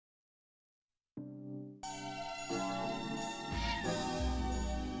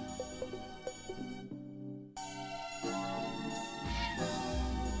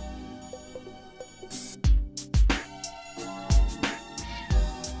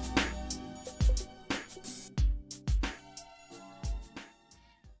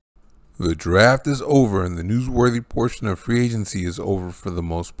The draft is over and the newsworthy portion of free agency is over for the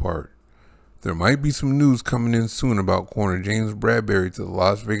most part. There might be some news coming in soon about corner James Bradberry to the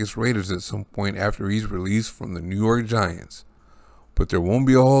Las Vegas Raiders at some point after he's released from the New York Giants. But there won't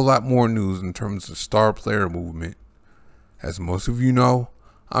be a whole lot more news in terms of star player movement. As most of you know,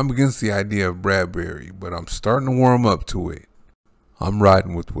 I'm against the idea of Bradberry, but I'm starting to warm up to it. I'm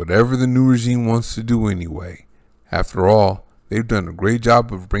riding with whatever the new regime wants to do anyway. After all, they've done a great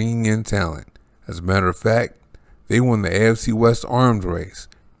job of bringing in talent. As a matter of fact, they won the AFC West arms race,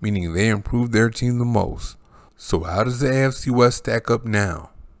 meaning they improved their team the most. So how does the AFC West stack up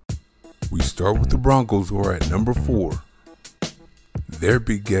now? We start with the Broncos, who are at number 4. Their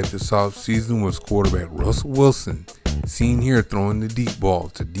big get this offseason was quarterback Russell Wilson, seen here throwing the deep ball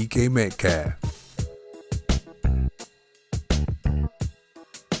to DK Metcalf.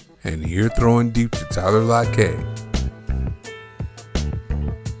 And here throwing deep to Tyler Lockett.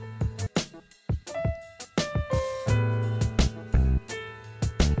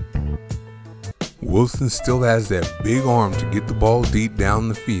 Wilson still has that big arm to get the ball deep down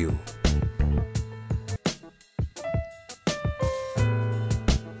the field.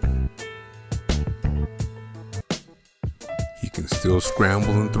 He can still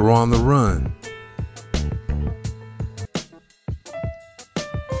scramble and throw on the run.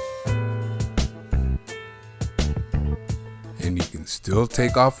 And he can still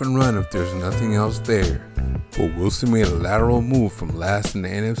take off and run if there's nothing else there. But Wilson made a lateral move from last in the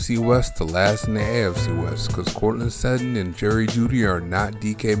NFC West to last in the AFC West because Courtland Sutton and Jerry Jeudy are not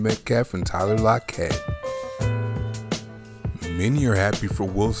DK Metcalf and Tyler Lockett. Many are happy for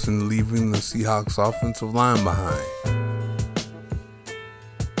Wilson leaving the Seahawks offensive line behind.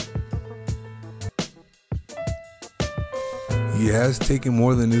 He has taken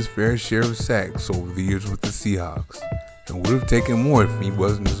more than his fair share of sacks over the years with the Seahawks, and would have taken more if he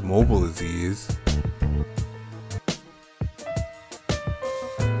wasn't as mobile as he is.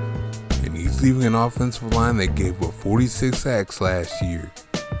 And he's leaving an offensive line that gave up 46 sacks last year,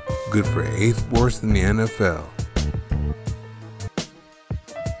 good for 8th worst in the NFL.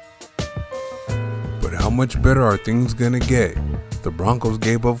 But how much better are things gonna get? The Broncos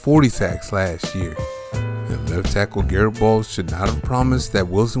gave up 40 sacks last year. And left tackle Garrett Bowles should not have promised that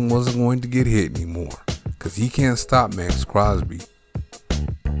Wilson wasn't going to get hit anymore, because he can't stop Max Crosby.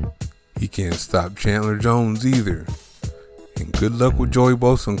 He can't stop Chandler Jones either. And good luck with Joey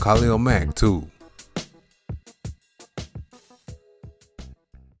Bosa and Khalil Mack too.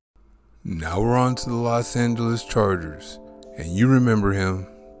 Now we're on to the Los Angeles Chargers, and you remember him,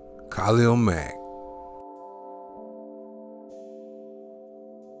 Khalil Mack.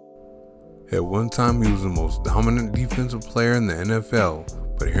 At one time, he was the most dominant defensive player in the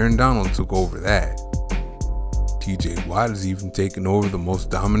NFL, but Aaron Donald took over that. TJ Watt has even taken over the most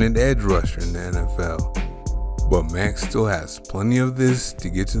dominant edge rusher in the NFL. But Mack still has plenty of this to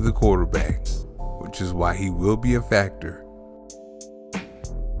get to the quarterback, which is why he will be a factor.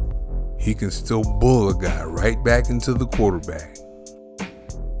 He can still bull a guy right back into the quarterback.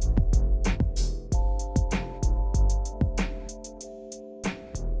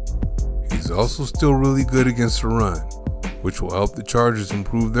 He's also still really good against the run, which will help the Chargers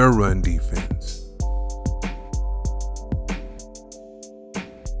improve their run defense.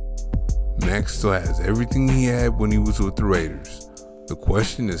 Mack still has everything he had when he was with the Raiders. The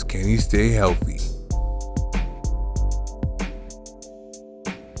question is, can he stay healthy?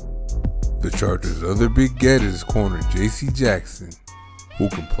 The Chargers' other big get is corner J.C. Jackson, who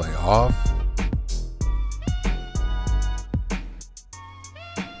can play off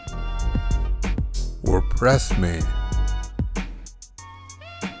or press man.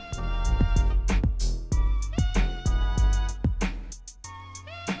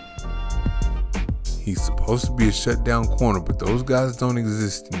 He's supposed to be a shutdown corner, but those guys don't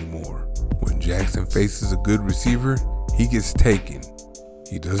exist anymore. When Jackson faces a good receiver, he gets taken.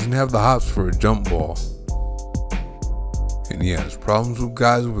 He doesn't have the hops for a jump ball. And he has problems with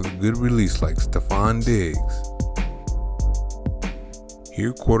guys with a good release like Stephon Diggs.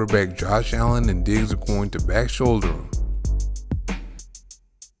 Here, quarterback Josh Allen and Diggs are going to back shoulder him.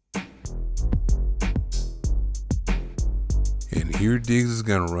 And here Diggs is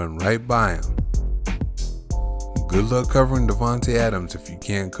going to run right by him. Good luck covering Devontae Adams if you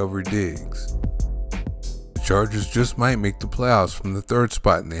can't cover Diggs. The Chargers just might make the playoffs from the 3rd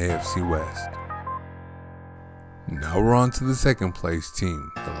spot in the AFC West. Now we're on to the 2nd place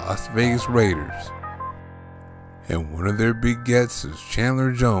team, the Las Vegas Raiders. And one of their big gets is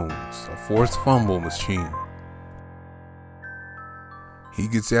Chandler Jones, a forced fumble machine. He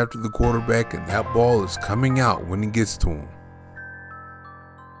gets after the quarterback and that ball is coming out when he gets to him.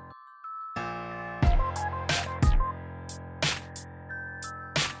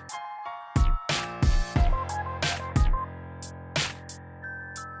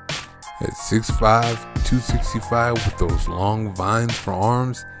 At 6'5", 265 with those long vines for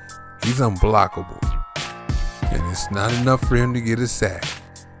arms, he's unblockable. And it's not enough for him to get a sack.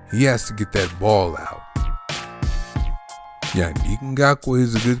 He has to get that ball out. Yannick Ngakoue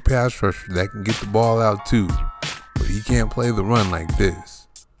is a good pass rusher that can get the ball out too, but he can't play the run like this.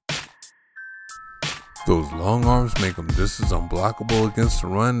 Those long arms make him just as unblockable against the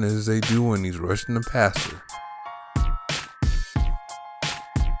run as they do when he's rushing the passer.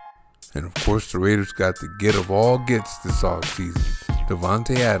 And of course the Raiders got the get of all gets this offseason,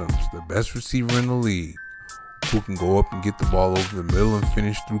 Davante Adams, the best receiver in the league, who can go up and get the ball over the middle and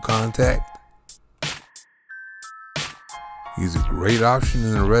finish through contact. He's a great option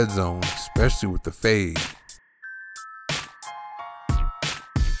in the red zone, especially with the fade.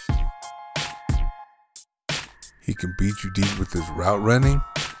 He can beat you deep with his route running.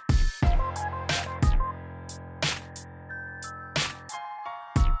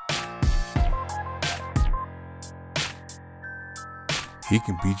 He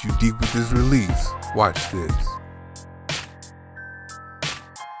can beat you deep with his release. Watch this.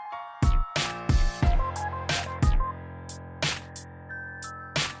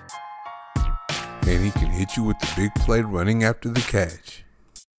 And he can hit you with the big play running after the catch.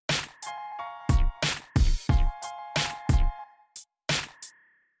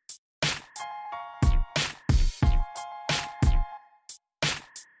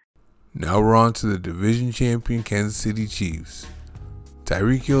 Now we're on to the division champion Kansas City Chiefs.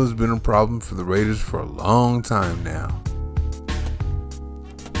 Tyreek Hill has been a problem for the Raiders for a long time now.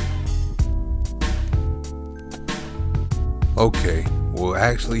 Okay, well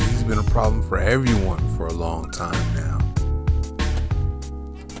actually he's been a problem for everyone for a long time now.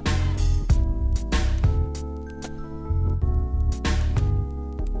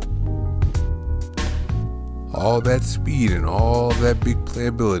 All that speed and all that big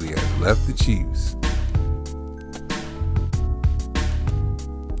playability has left the Chiefs.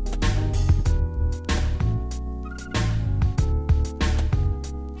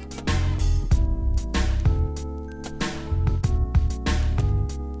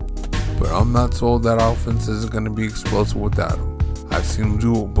 But I'm not told that offense isn't going to be explosive without him. I've seen him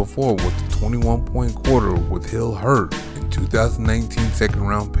do it before with the 21-point quarter with Hill hurt. In 2019 second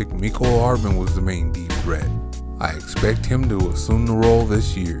round pick Mecole Hardman was the main deep threat. I expect him to assume the role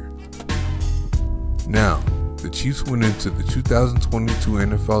this year. Now, the Chiefs went into the 2022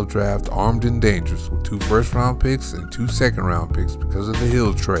 NFL Draft armed and dangerous with 2 first-round picks and 2 second-round picks because of the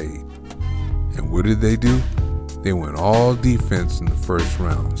Hill trade. And what did they do? They went all defense in the first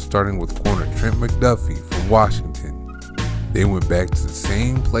round, starting with corner Trent McDuffie from Washington. They went back to the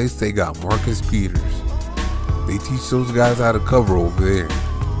same place they got Marcus Peters. They teach those guys how to cover over there.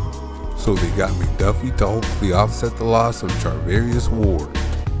 So they got McDuffie to hopefully offset the loss of Charvarius Ward.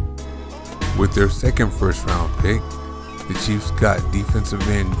 With their second first-round pick, the Chiefs got defensive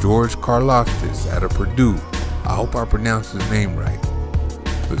end George Karlaftis out of Purdue. I hope I pronounced his name right.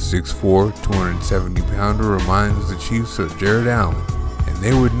 The 6'4", 270-pounder reminds the Chiefs of Jared Allen, and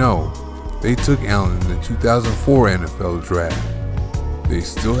they would know. They took Allen in the 2004 NFL Draft. They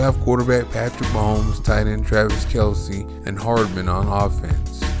still have quarterback Patrick Mahomes, tight end Travis Kelce, and Hardman on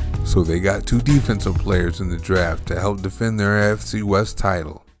offense. So they got 2 defensive players in the draft to help defend their AFC West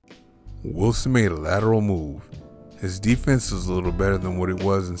title. Wilson made a lateral move. His defense is a little better than what it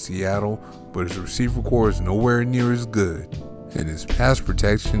was in Seattle, but his receiver core is nowhere near as good, and his pass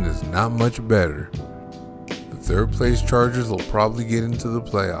protection is not much better. The third place Chargers will probably get into the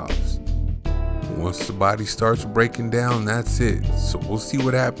playoffs. Once the body starts breaking down, that's it, so we'll see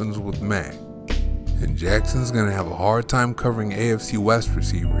what happens with Mac. And Jackson's going to have a hard time covering AFC West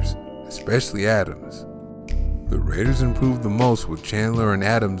receivers, especially Adams. The Raiders improved the most with Chandler and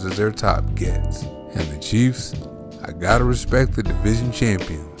Adams as their top gets. And the Chiefs, I gotta respect the division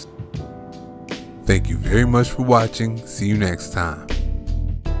champions. Thank you very much for watching. See you next time.